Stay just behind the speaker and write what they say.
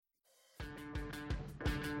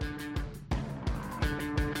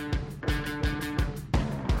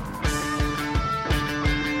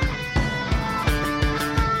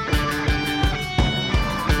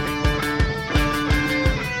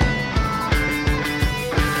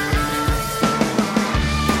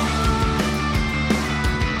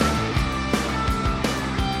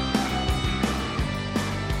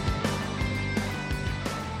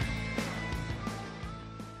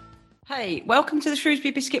Hi, welcome to the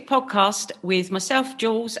Shrewsbury Biscuit podcast with myself,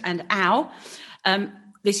 Jules, and Al.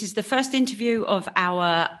 This is the first interview of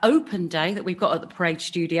our open day that we've got at the Parade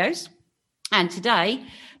Studios. And today,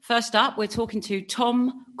 first up, we're talking to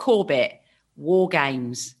Tom Corbett,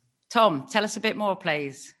 Wargames. Tom, tell us a bit more,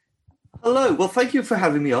 please. Hello. Well, thank you for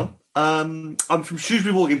having me on. I'm from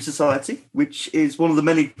Shrewsbury Wargames Society, which is one of the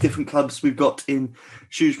many different clubs we've got in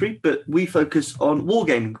Shrewsbury, but we focus on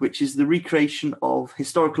wargaming, which is the recreation of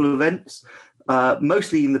historical events,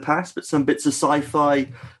 mostly in the past, but some bits of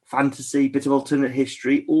sci-fi, fantasy, bit of alternate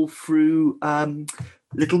history, all through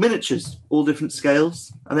little miniatures, all different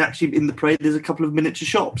scales. And actually in the Parade, there's a couple of miniature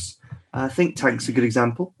shops. Think Tank's a good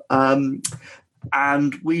example.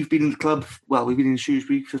 And we've been in the club, we've been in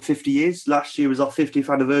Shrewsbury for 50 years. Last year was our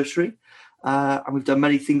 50th anniversary. And we've done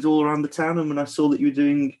many things all around the town. And when I saw that you were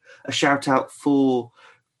doing a shout out for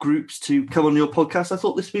groups to come on your podcast, I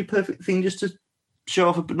thought this would be a perfect thing just to show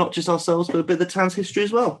off, but not just ourselves, but a bit of the town's history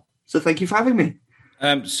as well. So thank you for having me.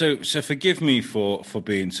 So forgive me for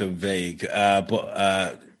being so vague,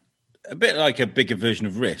 but a bit like a bigger version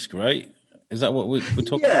of Risk, right? Is that what we're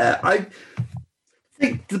talking about? I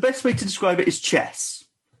think the best way to describe it is chess.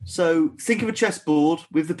 So think of a chessboard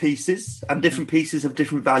with the pieces, and different pieces have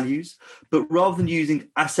different values. But rather than using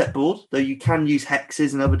a set board, though you can use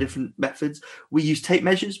hexes and other different methods, we use tape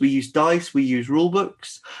measures, we use dice, we use rule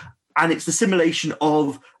books. And it's the simulation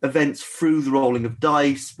of events through the rolling of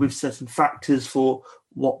dice with certain factors for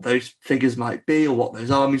what those figures might be or what those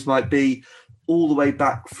armies might be, all the way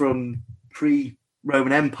back from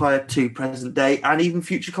Roman Empire to present day and even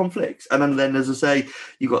future conflicts. And then, as I say,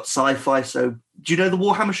 you've got sci-fi. So do you know the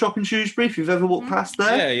Warhammer shop in Shrewsbury, if you've ever walked past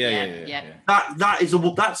there? Yeah. That's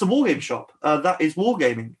a war game shop. That is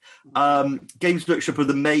wargaming. Games Workshop are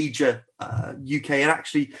the major UK, and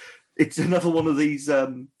actually it's another one of these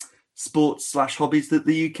sports / hobbies that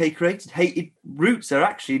the UK created. Hated roots are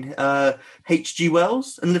actually H.G.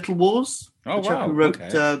 Wells and Little Wars. Oh, wow. Wrote,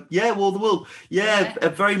 okay. War of the World.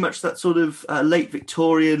 Very much that sort of late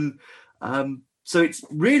Victorian. So it's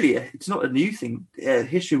really, it's not a new thing.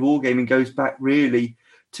 History of wargaming goes back really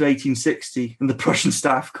to 1860 and the Prussian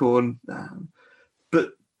Staff Corps.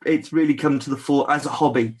 But it's really come to the fore as a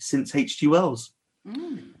hobby since H.G. Wells.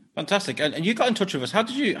 Fantastic. And you got in touch with us. How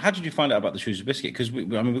did you find out about the Shrewsbury Biscuit? Because we've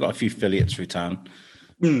got a few affiliates through town.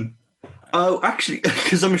 Oh, actually,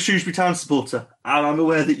 because I'm a Shrewsbury Town supporter, and I'm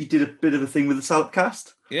aware that you did a bit of a thing with the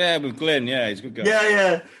Salopcast. Yeah, with Glenn. Yeah, he's a good guy.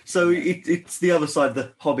 Yeah. So it's the other side,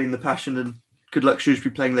 the hobby and the passion, and good luck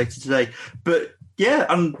Shrewsbury playing later today. But yeah,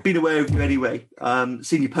 I've been aware of you anyway,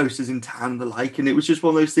 seen your posters in town and the like, and it was just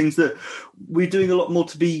one of those things that we're doing a lot more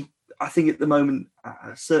to be, I think at the moment,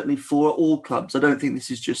 certainly for all clubs. I don't think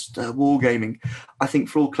this is just wargaming. I think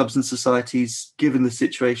for all clubs and societies, given the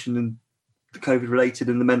situation and the COVID-related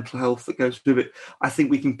and the mental health that goes with it, I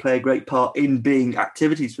think we can play a great part in being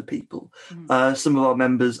activities for people. Some of our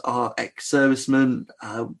members are ex-servicemen,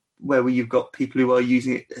 where you've got people who are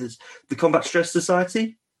using it as the Combat Stress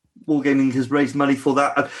Society. Wargaming has raised money for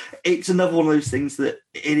that. It's another one of those things that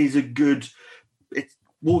it is a good...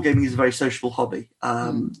 Wargaming is a very sociable hobby.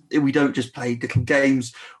 We don't just play little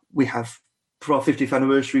games. We have, for our 50th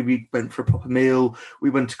anniversary, we went for a proper meal. We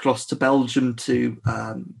went across to Belgium to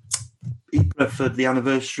Ypres for the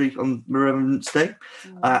anniversary on Remembrance Day,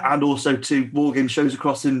 and also to wargame shows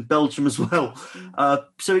across in Belgium as well.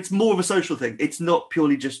 So it's more of a social thing. It's not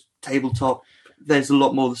purely just tabletop. There's a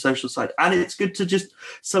lot more of the social side. And it's good to just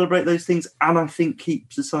celebrate those things, and I think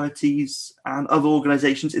keep societies and other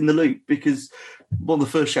organisations in the loop, because one of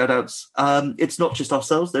the first shout-outs, it's not just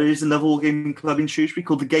ourselves. There is another wargaming club in Shrewsbury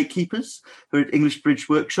called the Gatekeepers, who are at English Bridge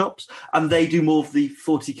Workshops, and they do more of the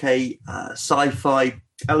 40k sci-fi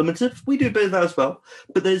element of. We do a bit of that as well.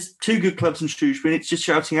 But there's two good clubs in Shrewsbury, and it's just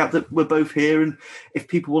shouting out that we're both here, and if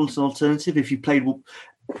people want an alternative, if you played...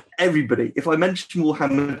 Everybody, if I mention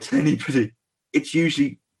Warhammer to anybody, it's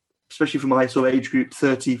usually, especially from my sort of age group,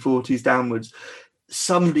 30, 40s downwards,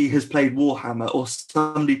 somebody has played Warhammer or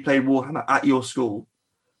somebody played Warhammer at your school.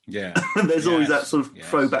 Yeah. And there's always that sort of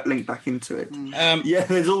throwback link back into it.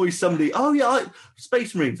 There's always somebody,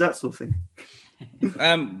 Space Marines, that sort of thing.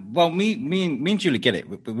 Well, me and Julie get it.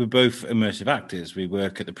 We're both immersive actors. We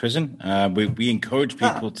work at the prison. We encourage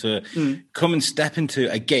people to come and step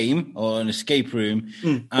into a game or an escape room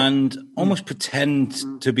and almost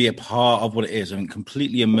pretend to be a part of what it is and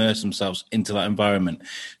completely immerse themselves into that environment.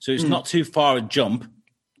 So it's not too far a jump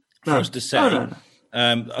for us to say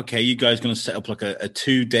okay, you guys are going to set up like a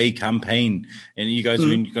 2-day campaign, and you guys are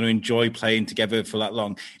going to enjoy playing together for that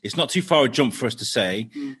long. It's not too far a jump for us to say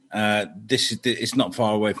it's not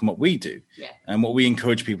far away from what we do and what we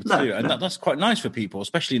encourage people to do. And that's quite nice for people,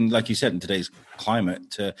 especially like you said, in today's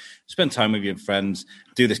climate, to spend time with your friends,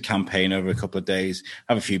 do this campaign over a couple of days,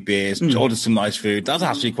 have a few beers, order some nice food. That's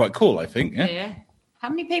actually quite cool, I think. Yeah. How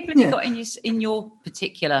many people have you got in your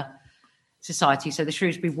particular society? So the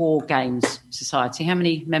Shrewsbury Wargames Society, how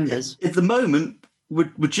many members? At the moment, we're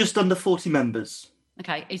just under 40 members.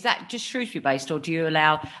 Okay, is that just Shrewsbury based, or do you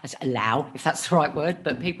allow, if that's the right word,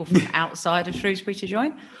 but people from outside of Shrewsbury to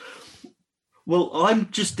join? Well, I'm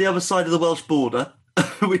just the other side of the Welsh border,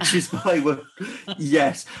 which is why we're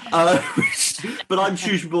yes. But I'm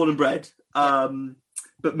Shrewsbury born and bred,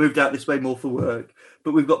 but moved out this way more for work.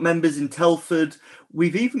 But we've got members in Telford.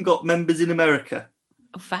 We've even got members in America.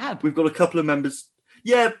 Oh, fab. We've got a couple of members.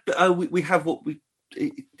 Yeah, we have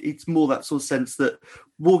it's more that sort of sense that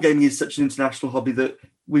wargaming is such an international hobby that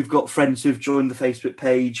we've got friends who've joined the Facebook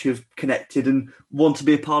page, who've connected and want to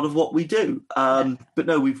be a part of what we do. But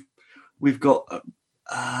no, we've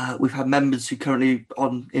had members who currently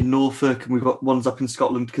in Norfolk, and we've got ones up in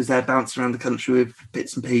Scotland because they're bouncing around the country with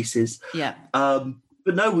bits and pieces. Yeah.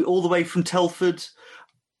 But no, we all the way from Telford.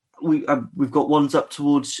 We've got ones up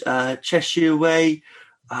towards Cheshire way.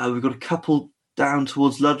 We've got a couple down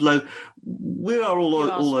towards Ludlow. We are all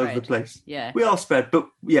over the place. Yeah, we are spread, but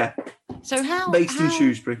yeah. So based in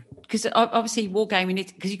Shrewsbury? Because obviously wargaming,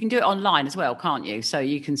 because you can do it online as well, can't you? So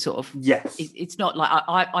you can sort of It's not like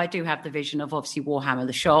I do have the vision of obviously Warhammer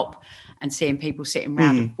the shop and seeing people sitting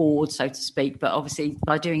around a board, so to speak. But obviously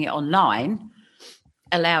by doing it online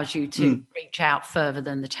allows you to reach out further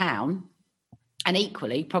than the town. And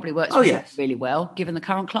equally, probably works really well given the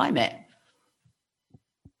current climate.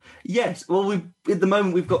 Yes. Well, at the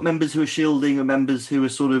moment, we've got members who are shielding and members who are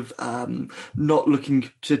sort of not looking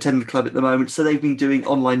to attend the club at the moment. So they've been doing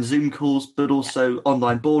online Zoom calls, but also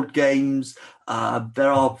online board games.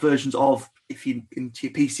 There are versions of, if you're into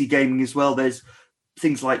your PC gaming as well, there's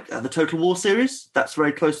things like the Total War series. That's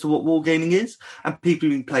very close to what wargaming is. And people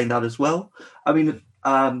have been playing that as well. I mean,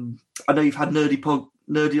 I know you've had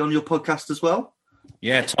Nerdy on your podcast as well.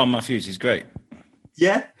 Yeah, Tom Matthews, he's great.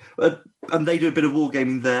 Yeah, and they do a bit of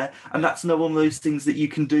wargaming there, and that's another one of those things that you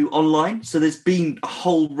can do online. So there's been a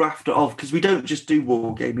whole rafter of, because we don't just do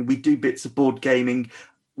wargaming, we do bits of board gaming.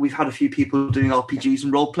 We've had a few people doing RPGs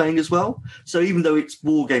and role-playing as well. So even though it's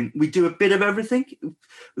wargaming, we do a bit of everything.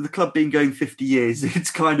 With the club being going 50 years, it's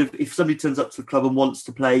kind of, if somebody turns up to the club and wants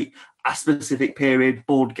to play a specific period,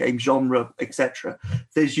 board game, genre, etc.,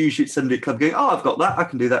 there's usually somebody at the club going, oh, I've got that, I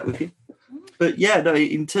can do that with you. But yeah, no,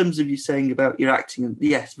 in terms of you saying about your acting,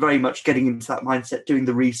 yes, very much getting into that mindset, doing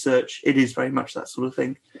the research, it is very much that sort of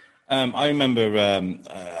thing. I remember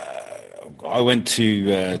I went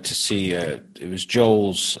to see it was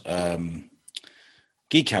Joel's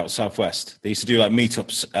Geek Out Southwest. They used to do like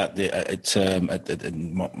meetups at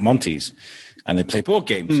Monty's, and they play board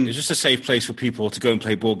games. It was just a safe place for people to go and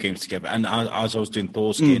play board games together. And as I was doing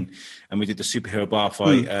Thorskin, and we did the superhero bar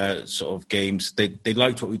fight sort of games, they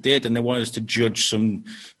liked what we did, and they wanted us to judge some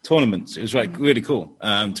tournaments. It was like really cool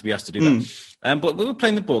to be asked to do that. But we were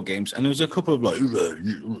playing the board games, and there was a couple of like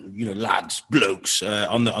lads, blokes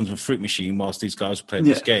on the fruit machine whilst these guys were playing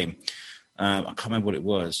this game. I can't remember what it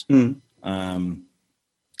was.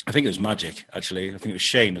 I think it was Magic, actually. I think it was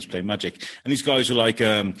Shane was playing Magic. And these guys were like,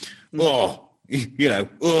 doing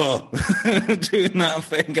that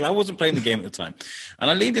thing. And I wasn't playing the game at the time. And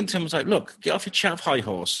I leaned into him and was like, look, get off your chav high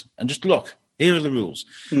horse and just look. Here are the rules.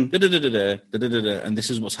 And this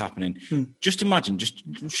is what's happening. Just imagine,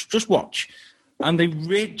 just watch. And they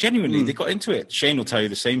genuinely, they got into it. Shane will tell you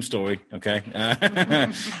the same story, okay?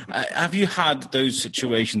 Have you had those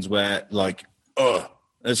situations where, like,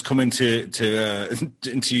 has come into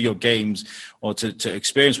your games or to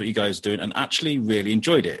experience what you guys are doing and actually really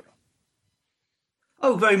enjoyed it?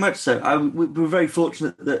 Oh, very much so. We're very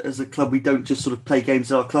fortunate that as a club, we don't just sort of play games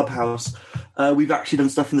in our clubhouse. We've actually done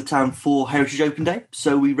stuff in the town for Heritage Open Day.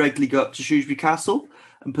 So we regularly go up to Shrewsbury Castle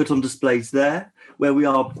and put on displays there, where we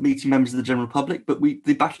are meeting members of the general public. But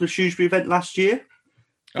the Battle of Shrewsbury event last year,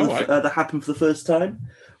 that happened for the first time.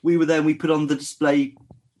 We were there and we put on the display.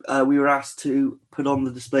 We were asked to put on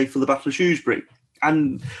the display for the Battle of Shrewsbury.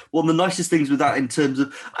 And one of the nicest things with that in terms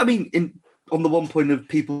of, I mean, on the one point of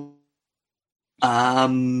people,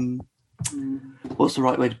 what's the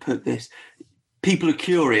right way to put this? People are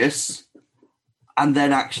curious and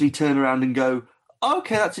then actually turn around and go, oh,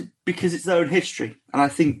 okay, that's it, because it's their own history. And I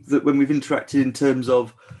think that when we've interacted in terms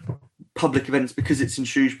of public events, because it's in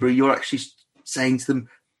Shrewsbury, you're actually saying to them,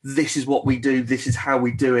 this is what we do, this is how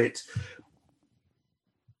we do it,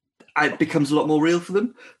 it becomes a lot more real for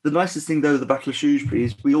them. The nicest thing, though, the Battle of Shrewsbury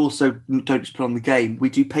is we also don't just put on the game. We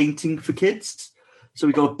do painting for kids. So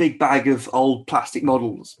we got a big bag of old plastic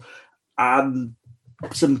models, some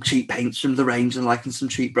cheap paints from the range and some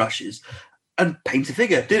cheap brushes, and paint a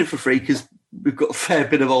figure. Did it for free because we've got a fair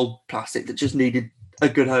bit of old plastic that just needed a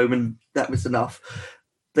good home, and that was enough.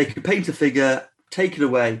 They could paint a figure, take it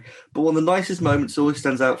away. But one of the nicest moments that always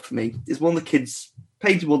stands out for me is one of the kids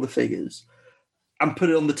painted one of the figures and put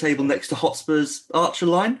it on the table next to Hotspur's Archer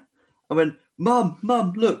line. I went, Mum,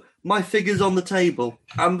 look, my figure's on the table.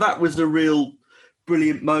 And that was a real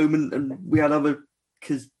brilliant moment. And we had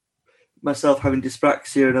because myself having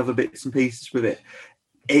dyspraxia and other bits and pieces with it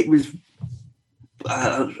was,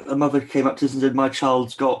 a mother came up to us and said, my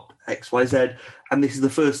child's got XYZ, and this is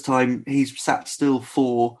the first time he's sat still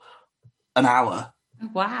for an hour.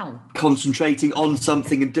 Wow. Concentrating on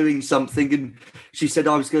something and doing something. And she said,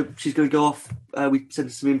 she's going to go off. We sent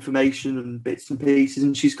her some information and bits and pieces,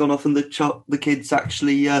 and she's gone off, and the kids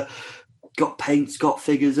actually got paints, got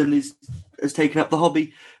figures, and has taken up the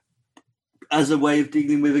hobby as a way of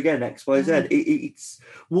dealing with, again, XYZ. It's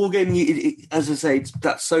wargaming, as I say, it's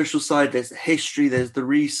that social side. There's the history, there's the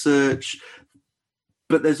research,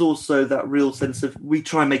 but there's also that real sense of, we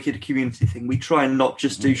try and make it a community thing. We try and not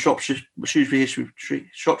just do Shrewsbury history.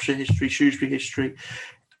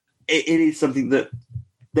 It is something that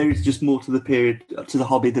there is just more to the period, to the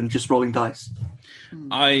hobby, than just rolling dice.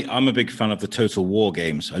 I'm a big fan of the Total War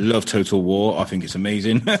games. I love Total War. I think it's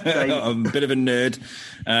amazing. I'm a bit of a nerd.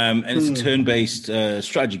 And it's a turn-based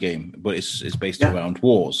strategy game, but it's based around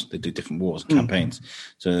wars. They do different wars and campaigns.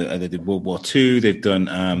 So they did World War II. They've done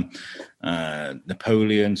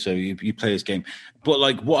Napoleon. So you play this game.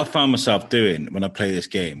 But what I found myself doing when I play this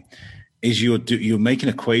game is you're making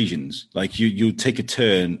equations. You take a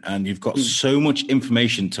turn and you've got so much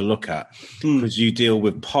information to look at, because you deal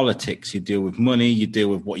with politics, you deal with money, you deal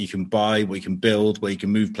with what you can buy, what you can build, where you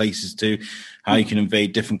can move places to, how you can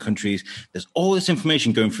invade different countries. There's all this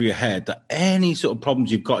information going through your head that any sort of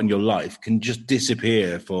problems you've got in your life can just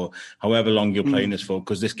disappear for however long you're playing this for,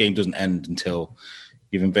 because this game doesn't end until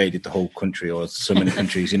you've invaded the whole country, or so many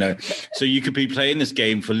countries, So you could be playing this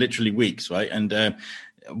game for literally weeks, right? And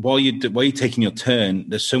while you're taking your turn,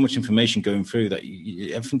 there's so much information going through that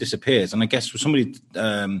everything disappears. And I guess for somebody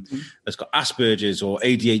that's got Asperger's or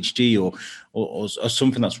ADHD or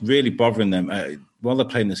something that's really bothering them, while they're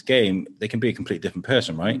playing this game, they can be a completely different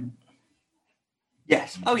person, right?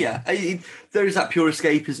 Yes. Oh, yeah. There is that pure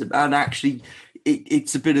escapism. And actually,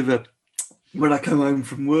 it's a bit of a... When I come home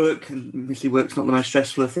from work, and obviously work's not the most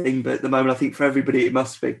stressful thing, but at the moment I think for everybody it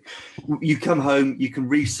must be. You come home, you can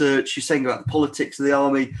research, you're saying about the politics of the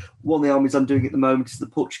army. One of the armies I'm doing at the moment is the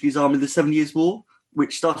Portuguese army, the 7 Years' War,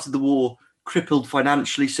 which started the war crippled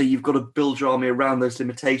financially, so you've got to build your army around those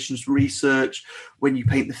limitations, research. When you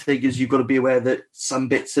paint the figures, you've got to be aware that some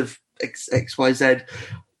bits of XYZ,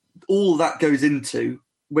 all that goes into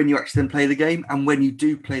when you actually then play the game. And when you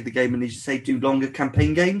do play the game, and as you say, do longer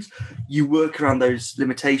campaign games, you work around those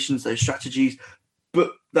limitations, those strategies.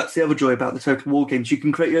 But that's the other joy about the Total War games. You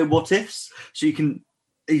can create your own what-ifs. So you can,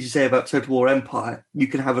 as you say about Total War Empire, you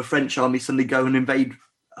can have a French army suddenly go and invade,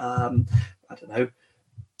 Northern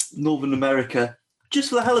America, just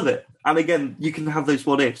for the hell of it. And again, you can have those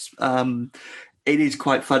what-ifs. It is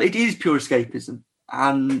quite fun. It is pure escapism.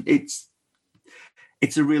 And it's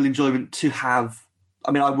a real enjoyment to have. I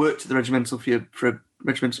mean, I worked at the Regimental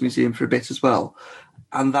Regimental Museum for a bit as well,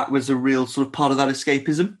 and that was a real sort of part of that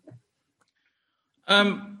escapism.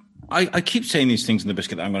 I keep saying these things in the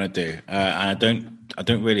biscuit that I'm going to do, and I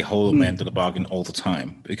don't really hold my end of the bargain all the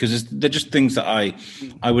time, because they're just things that I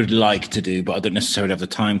would like to do, but I don't necessarily have the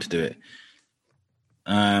time to do it.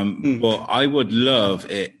 But I would love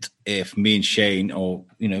it if me and Shane, or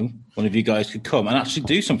one of you guys, could come and actually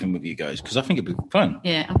do something with you guys, because I think it'd be fun.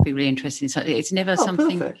 Yeah, I'd be really interested in something. It's never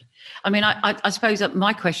something. Perfect. I mean, I suppose that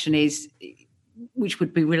my question is, which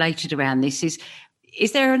would be related around this, is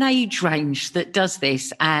there an age range that does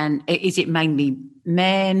this, and is it mainly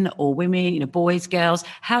men or women, boys, girls?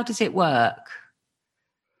 How does it work?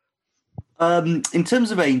 In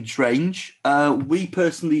terms of age range, we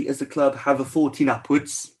personally, as a club, have a 14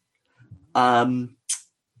 upwards,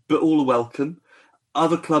 but all are welcome.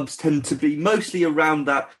 Other clubs tend to be mostly around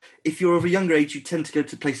that. If you're of a younger age, you tend to go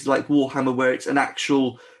to places like Warhammer, where it's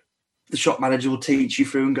the shop manager will teach you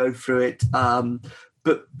through and go through it.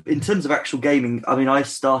 But in terms of actual gaming, I mean, I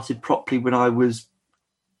started properly when I was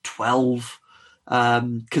 12,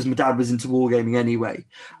 because my dad was into wargaming anyway.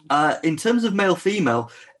 In terms of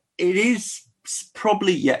male-female, it is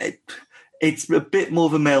probably, It's a bit more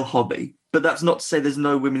of a male hobby, but that's not to say there's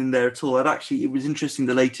no women in there at all. And actually, it was interesting,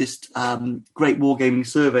 the latest Great Wargaming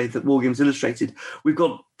survey that Wargames Illustrated.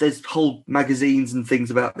 There's whole magazines and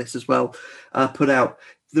things about this as well put out.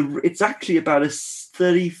 It's actually about a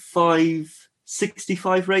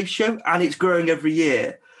 35-65 ratio, and it's growing every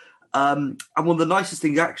year. And one of the nicest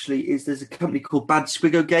things actually is there's a company called Bad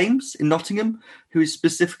Squiggo Games in Nottingham who is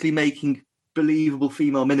specifically making believable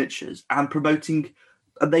female miniatures and promoting,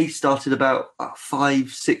 and they started about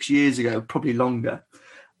 5-6 years ago, probably longer.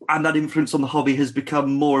 And that influence on the hobby has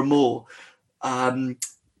become more and more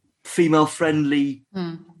female friendly.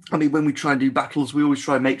 I mean, when we try and do battles, we always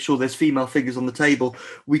try and make sure there's female figures on the table.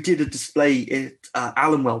 We did a display at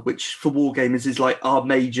Allenwell, which for Wargamers is like our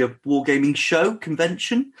major wargaming show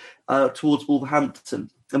convention towards Wolverhampton.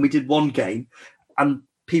 And we did one game, and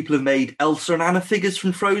people have made Elsa and Anna figures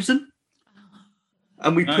from Frozen.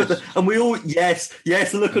 And we put and we all, yes, the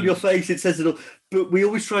look on your face, it says it all. But we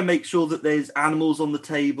always try and make sure that there's animals on the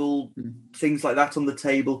table, things like that on the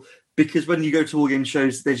table. Because when you go to wargame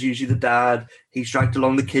shows, there's usually the dad. He's dragged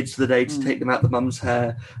along the kids for the day to take them out the mum's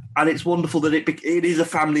hair. And it's wonderful that it is a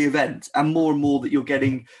family event. And more that you're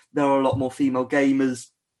getting, there are a lot more female gamers.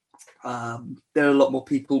 There are a lot more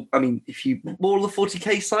people. I mean, if you more on the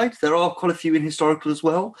 40k side, there are quite a few in historical as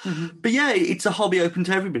well. But yeah, it's a hobby open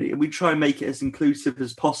to everybody. And we try and make it as inclusive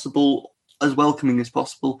as possible, as welcoming as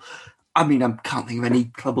possible. I mean, I can't think of any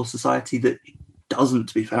club or society that doesn't,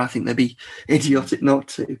 to be fair. I think they'd be idiotic not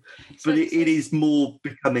to, but it is more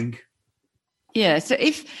becoming. Yeah. So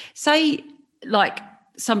if, say, like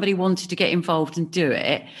somebody wanted to get involved and do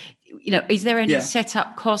it, is there any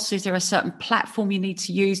setup costs? Is there a certain platform you need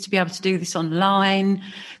to use to be able to do this online?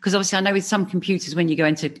 Because obviously I know with some computers, when you go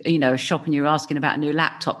into, a shop and you're asking about a new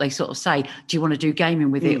laptop, they sort of say, do you want to do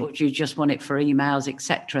gaming with it, or do you just want it for emails,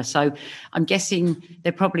 etc.? So I'm guessing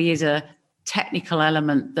there probably is a technical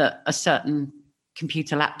element that a certain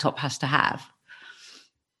computer laptop has to have.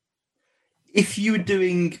 If you were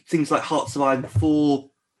doing things like Hearts of Iron 4,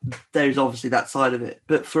 there's obviously that side of it.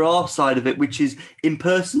 But for our side of it, which is in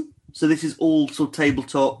person, so this is all sort of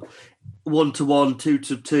tabletop, 1-to-1,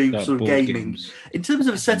 2-to-2 sort of gaming. Games. In terms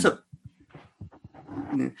of a setup,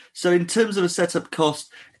 so in terms of a setup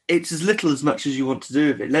cost, it's as little as much as you want to do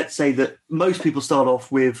with it. Let's say that most people start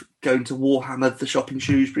off with going to Warhammer, the shop in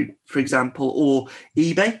Shrewsbury, for example, or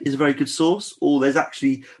eBay is a very good source, or there's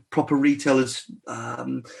actually proper retailers,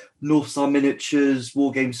 North Star Miniatures,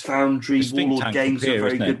 Wargames Foundry, Warlord Games are a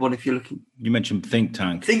very good one if you're looking. You mentioned Think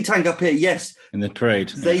Tank. Think Tank up here, yes. In the trade.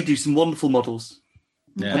 They do some wonderful models.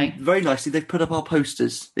 Yeah. Okay. Very nicely. They've put up our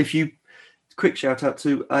posters. Quick shout out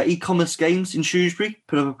to e-commerce games in Shrewsbury,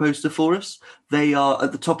 put up a poster for us. They are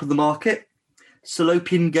at the top of the market.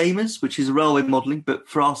 Salopian Gamers, which is a railway modelling, but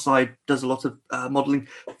for our side does a lot of modelling.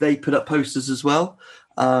 They put up posters as well.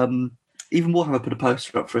 Even Warhammer put a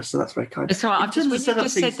poster up for us, so that's very kind. So when you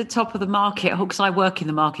just said the top of the market hall, because I work in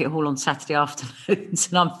the market hall on Saturday afternoons,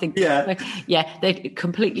 and I'm thinking, they're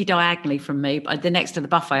completely diagonally from me, but they're next to the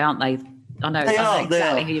buffet, aren't they? I know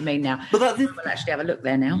exactly who you mean now. But we'll actually have a look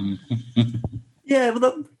there now. Yeah,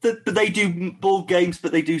 but they do board games,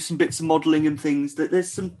 but they do some bits of modelling and things.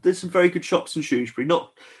 There's some very good shops in Shrewsbury.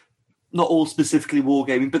 Not all specifically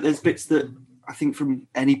wargaming, but there's bits that I think from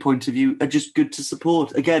any point of view are just good to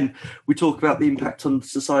support. Again, we talk about the impact on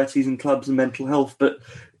societies and clubs and mental health, but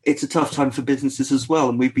it's a tough time for businesses as well.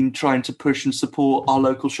 And we've been trying to push and support our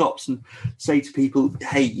local shops and say to people,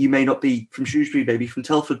 hey, you may not be from Shrewsbury, maybe from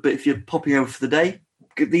Telford, but if you're popping over for the day,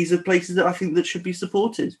 these are places that I think that should be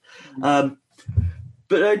supported. But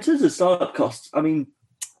in terms of startup costs, I mean,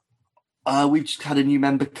 we've just had a new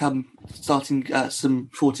member come starting some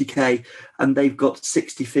 40k, and they've got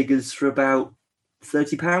 60 figures for about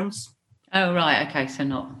 £30. Oh, right. Okay. So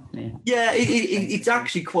not. Yeah, it's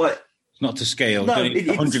actually quite. Not to scale. No, you don't need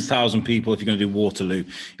 100,000 people if you're going to do Waterloo.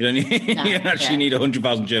 You don't need, you actually need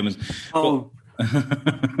 100,000 Germans. Oh.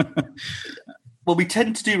 Well, we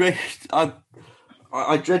tend to do...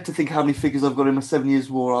 I dread to think how many figures I've got in my 7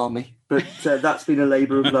 Years' War army, but that's been a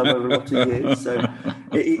labour of love over a lot of years. So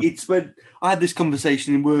it's when I had this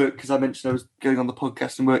conversation in work, because I mentioned I was going on the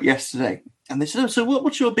podcast in work yesterday, and they said, so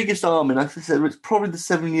what's your biggest army? And I said, it's probably the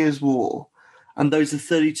 7 Years' War, and those are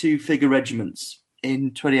 32 figure regiments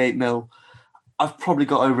in 28 mil. I've probably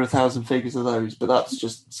got over 1,000 figures of those, but that's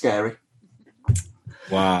just scary.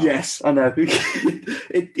 Wow. Yes, I know.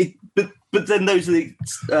 But then those are the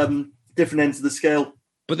different ends of the scale.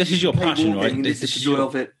 But this is your passion, right? This is the joy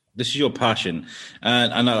of it. This is your passion,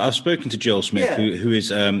 and I've spoken to Joel Smith, who is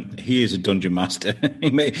he is a dungeon master.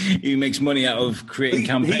 he makes money out of creating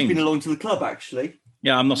campaigns. He's been along to the club actually.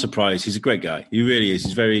 Yeah, I'm not surprised. He's a great guy. He really is.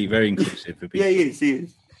 He's very, very inclusive for people. Yeah, he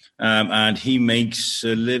is. And he makes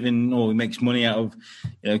a living, or he makes money out of,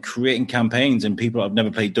 creating campaigns. And people that have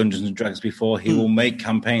never played Dungeons and Dragons before, he will make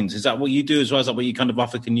campaigns. Is that what you do as well? Is that what you kind of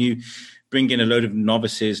offer? Can you bring in a load of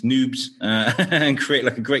novices, noobs, and create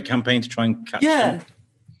like a great campaign to try and catch them?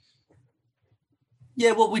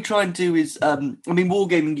 Yeah, what we try and do is,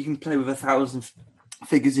 wargaming, you can play with 1,000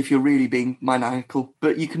 figures if you're really being maniacal.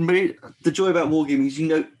 But you can the joy about wargaming is,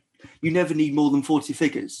 you never need more than 40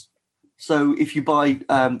 figures. So if you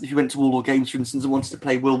if you went to Warlord Games, for instance, and wanted to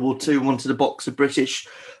play World War II and wanted a box of British,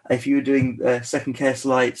 if you were doing Second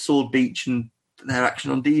Kerslite, Sword Beach, and their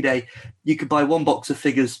action on D-Day, you could buy one box of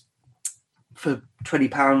figures for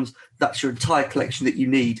 £20. That's your entire collection that you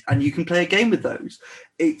need, and you can play a game with those.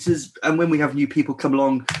 And when we have new people come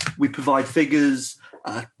along, we provide figures.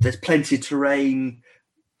 There's plenty of terrain.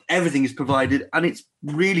 Everything is provided, and it's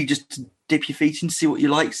really just to dip your feet in, see what you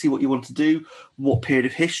like, see what you want to do, what period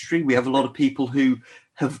of history. We have a lot of people who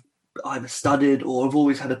have either studied or have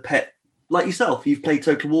always had a pet, like yourself. You've played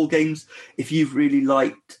Total War games. If you've really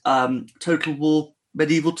liked Total War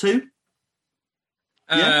Medieval 2,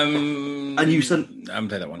 and you said I haven't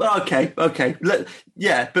played that one. Okay.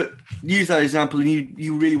 But use that example, and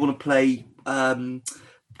you really want to play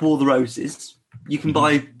War of the Roses. You can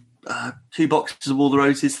buy 2 boxes of War of the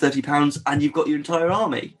Roses, £30, and you've got your entire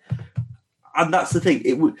army. And that's the thing.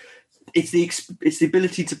 It's the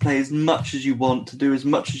ability to play as much as you want, to do as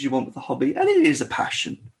much as you want with the hobby, and it is a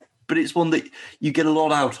passion, but it's one that you get a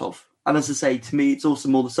lot out of. And as I say, to me, it's also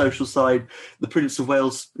more the social side. The Prince of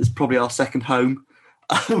Wales is probably our second home,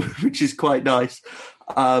 which is quite nice.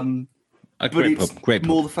 Great pub.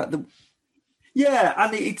 More the fact that,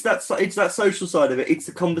 and it's that social side of it. It's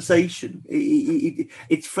the conversation.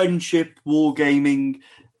 It's friendship, wargaming.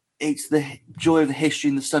 It's the joy of the history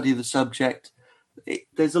and the study of the subject.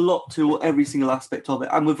 There's a lot to every single aspect of it,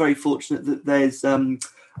 and we're very fortunate that there's a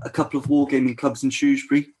couple of wargaming clubs in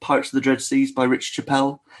Shrewsbury, Pirates of the Dread Seas by Rich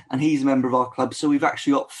Chappell, and he's a member of our club. So we've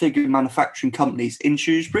actually got figure manufacturing companies in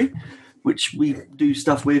Shrewsbury, which we do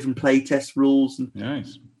stuff with and play test rules. And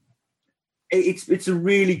nice. It's a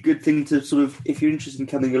really good thing to sort of, if you're interested in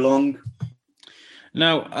coming along.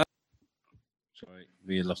 Now, sorry,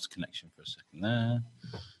 we lost the connection for a second there.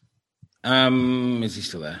 Is he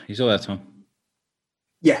still there? He's still there, Tom?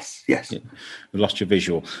 Yes. Yeah. We lost your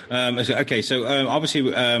visual. Okay, so obviously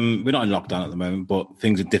we're not in lockdown at the moment, but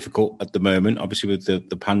things are difficult at the moment, obviously with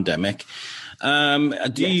the pandemic.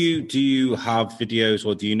 Do you have videos,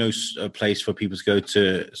 or do you know a place for people to go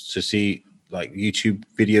to see like YouTube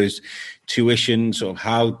videos, tuition? Sort of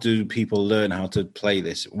how do people learn how to play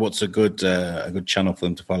this? What's a good channel for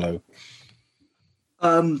them to follow?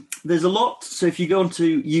 There's a lot. So if you go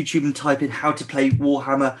onto YouTube and type in how to play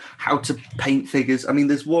Warhammer, how to paint figures, I mean,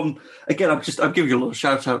 there's one, again, I'm giving you a lot of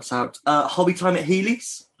shout outs out. Hobby Time at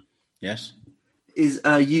Healy's. Yes. He's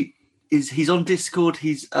on Discord.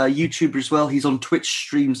 He's a YouTuber as well. He's on Twitch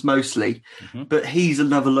streams mostly, but he's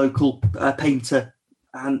another local painter,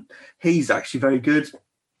 and he's actually very good.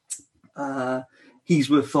 He's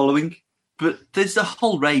worth following, but there's a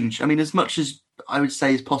whole range. I mean, as much as I would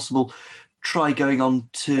say is possible, try going on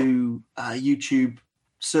to YouTube,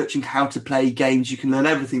 searching how to play games. You can learn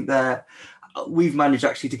everything there. We've managed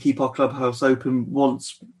actually to keep our clubhouse open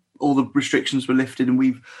once all the restrictions were lifted, and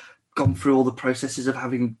we've gone through all the processes of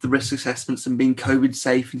having the risk assessments and being COVID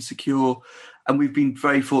safe and secure. And we've been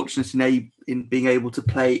very fortunate in being able to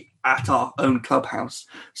play at our own clubhouse.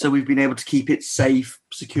 So we've been able to keep it safe,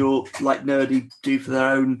 secure, like Nerdy do for their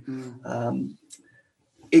own.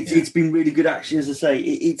 It's been really good, actually. As I say,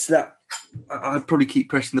 it's that, I'd probably keep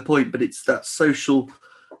pressing the point, but it's that social.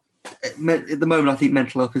 At the moment, I think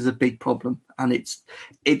mental health is a big problem, and it's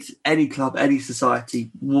any club, any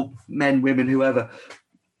society, men, women, whoever.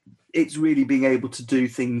 It's really being able to do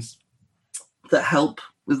things that help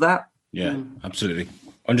with that. Yeah, absolutely,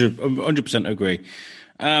 100% agree.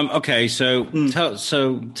 Okay, so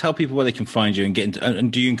tell people where they can find you and get into,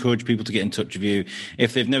 and do you encourage people to get in touch with you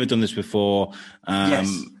if they've never done this before?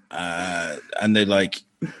 Yes. And they're like,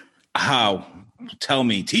 how? Tell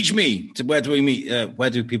me, teach me. Where do we meet? Where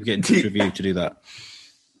do people get in touch with you to do that?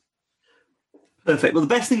 Perfect. Well, the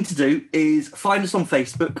best thing to do is find us on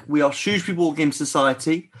Facebook. We are Shrewsbury Wargames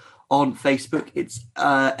Society on Facebook. It's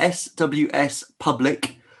SWS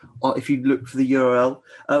Public, or if you look for the URL.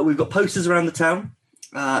 We've got posters around the town.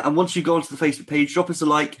 And once you go onto the Facebook page, drop us a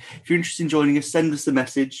like. If you're interested in joining us, send us a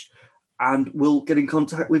message, and we'll get in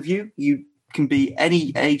contact with you. You can be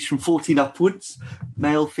any age from 14 upwards,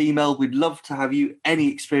 male, female. We'd love to have you,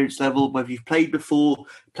 any experience level, whether you've played before,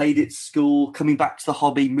 played at school, coming back to the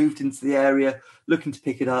hobby, moved into the area, looking to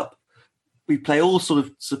pick it up. We play all sort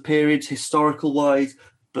of periods, historical-wise,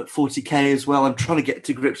 but 40k as well. I'm trying to get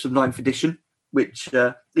to grips with 9th edition, which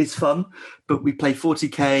is fun, but we play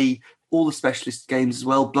 40k, all the specialist games as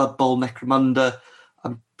well, Blood Bowl, Necromunda.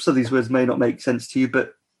 Some of these words may not make sense to you,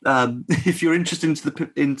 but if you're interested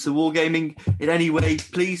into wargaming in any way,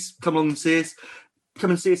 please come along and see us. Come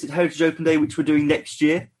and see us at Heritage Open Day, which we're doing next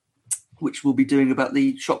year, which we'll be doing about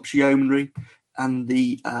the Shropshire Yeomanry and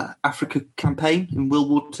the Africa campaign in World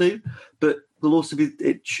War II. But we'll also be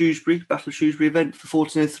at Shrewsbury, Battle of Shrewsbury event for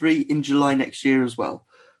 1403 in July next year as well.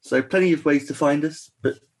 So plenty of ways to find us,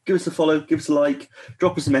 but give us a follow, give us a like,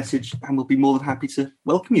 drop us a message, and we'll be more than happy to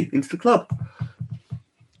welcome you into the club.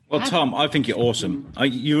 Well, Tom, I think you're awesome.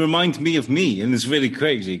 You remind me of me, and it's really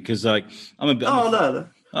crazy because, like, I'm a bit. No.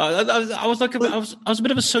 I was a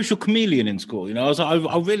bit of a social chameleon in school. You know,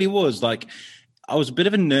 I really was like, I was a bit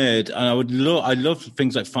of a nerd, and I love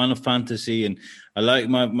things like Final Fantasy, and I like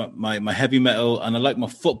my heavy metal, and I like my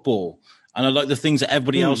football, and I like the things that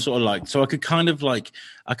everybody else sort of liked. So I could kind of like,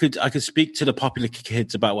 I could speak to the popular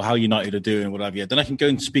kids about how United are doing and what have you. Then I can go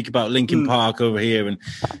and speak about Linkin Park over here, and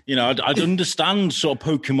you know, I'd understand sort of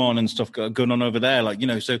Pokemon and stuff going on over there, like, you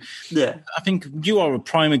know. So yeah, I think you are a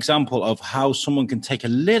prime example of how someone can take a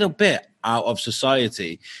little bit out of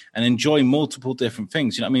society and enjoy multiple different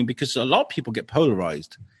things. You know what I mean? Because a lot of people get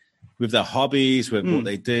polarized with their hobbies, with what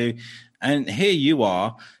they do, and here you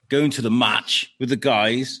are going to the match with the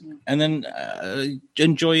guys, and then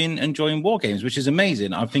enjoying war games, which is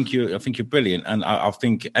amazing. I think you're brilliant, and I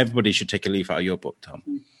think everybody should take a leaf out of your book, Tom.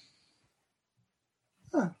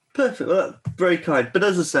 Oh, perfect. Well, that's very kind. But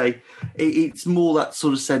as I say, it's more that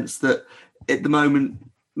sort of sense that at the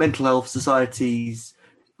moment, mental health societies.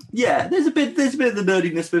 Yeah, there's a bit of the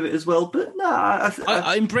nerdiness with it as well, but no,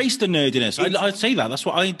 I embrace the nerdiness. I say that. That's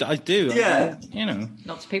what I do. Yeah, you know,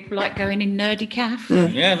 lots of people like going in nerdy calf.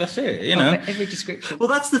 Yeah, that's it. You know, every description. Well,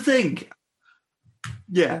 that's the thing.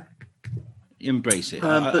 Yeah, embrace it.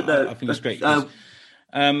 But no, I think it's great.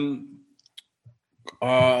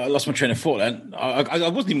 I lost my train of thought then. I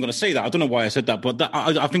wasn't even going to say that. I don't know why I said that, but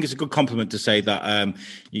I think it's a good compliment to say that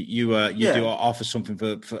you do offer something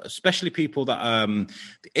for especially people that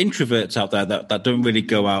the introverts out there that don't really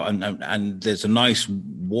go out, and there's a nice,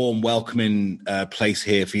 warm, welcoming place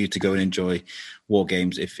here for you to go and enjoy war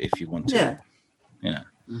games if you want to. Yeah.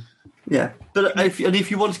 Yeah, but if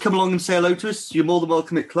you want to come along and say hello to us, you're more than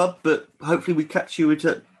welcome at club. But hopefully we catch you at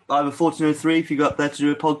either 1403 if you go up there to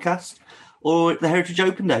do a podcast, or at the Heritage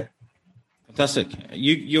Open Day. Fantastic.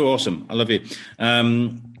 You're awesome. I love you.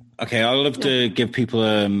 Okay, I'd love to give people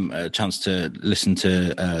a chance to listen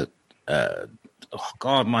to... oh,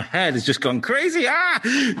 God, my head has just gone crazy.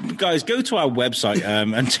 Guys, go to our website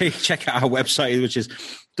and check out our website, which is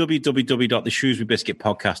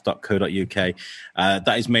www.theshrewsburybiscuitpodcast.co.uk.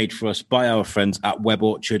 That is made for us by our friends at Web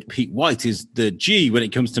Orchard. Pete White is the G when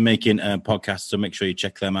it comes to making podcasts, so make sure you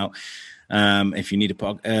check them out. If you need a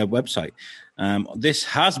website. This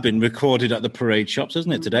has been recorded at the Parade Shops,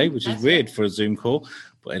 hasn't it, today, which is weird for a Zoom call,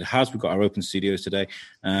 but it has. We've got our open studios today.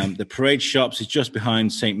 The Parade Shops is just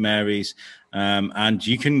behind St. Mary's, and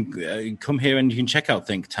you can come here and you can check out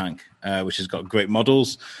Think Tank, which has got great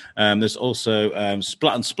models. There's also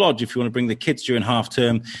Splat and Splodge if you want to bring the kids during half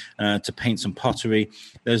term to paint some pottery.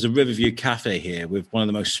 There's a Riverview Cafe here with one of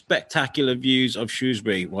the most spectacular views of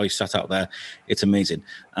Shrewsbury while you sat out there. It's amazing.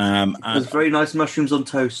 There's very nice mushrooms on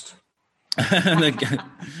toast. I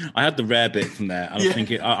had the rare bit from there. And I'm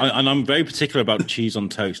thinking, and I'm very particular about cheese on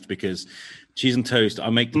toast, because cheese and toast, I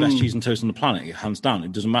make the best cheese and toast on the planet, hands down.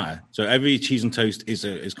 It doesn't matter. So every cheese and toast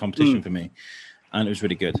is competition for me. And it was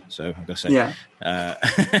really good. So I've got to say. Yeah.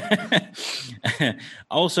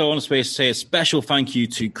 Also, I want to say a special thank you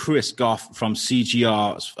to Chris Goff from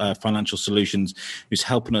CGR Financial Solutions, who's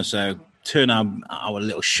helping us turn our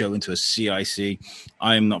little show into a CIC.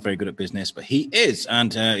 I am not very good at business, but he is.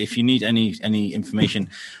 And if you need any information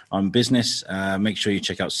on business, make sure you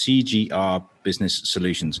check out CGR Business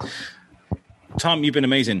Solutions. Tom, you've been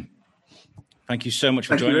amazing. Thank you so much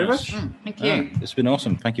for joining us. Thank you. It's been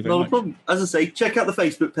awesome. Thank you very much. No problem. As I say, check out the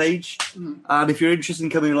Facebook page. And if you're interested in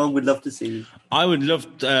coming along, we'd love to see you. I would love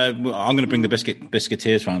I'm going to bring the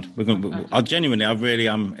biscuiteers round. We're going to, I really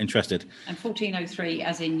am interested. And 1403,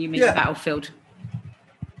 as in you mean the battlefield?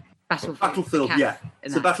 Battlefield, yeah.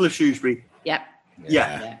 It's the Battle of Shrewsbury. Yep.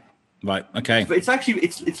 Yeah. Right, okay. But it's actually,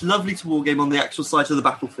 it's lovely to wargame on the actual site of the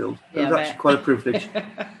battlefield. It was actually quite a privilege.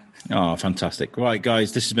 Oh, fantastic. Right,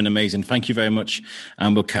 guys, this has been amazing. Thank you very much.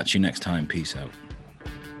 And we'll catch you next time. Peace out.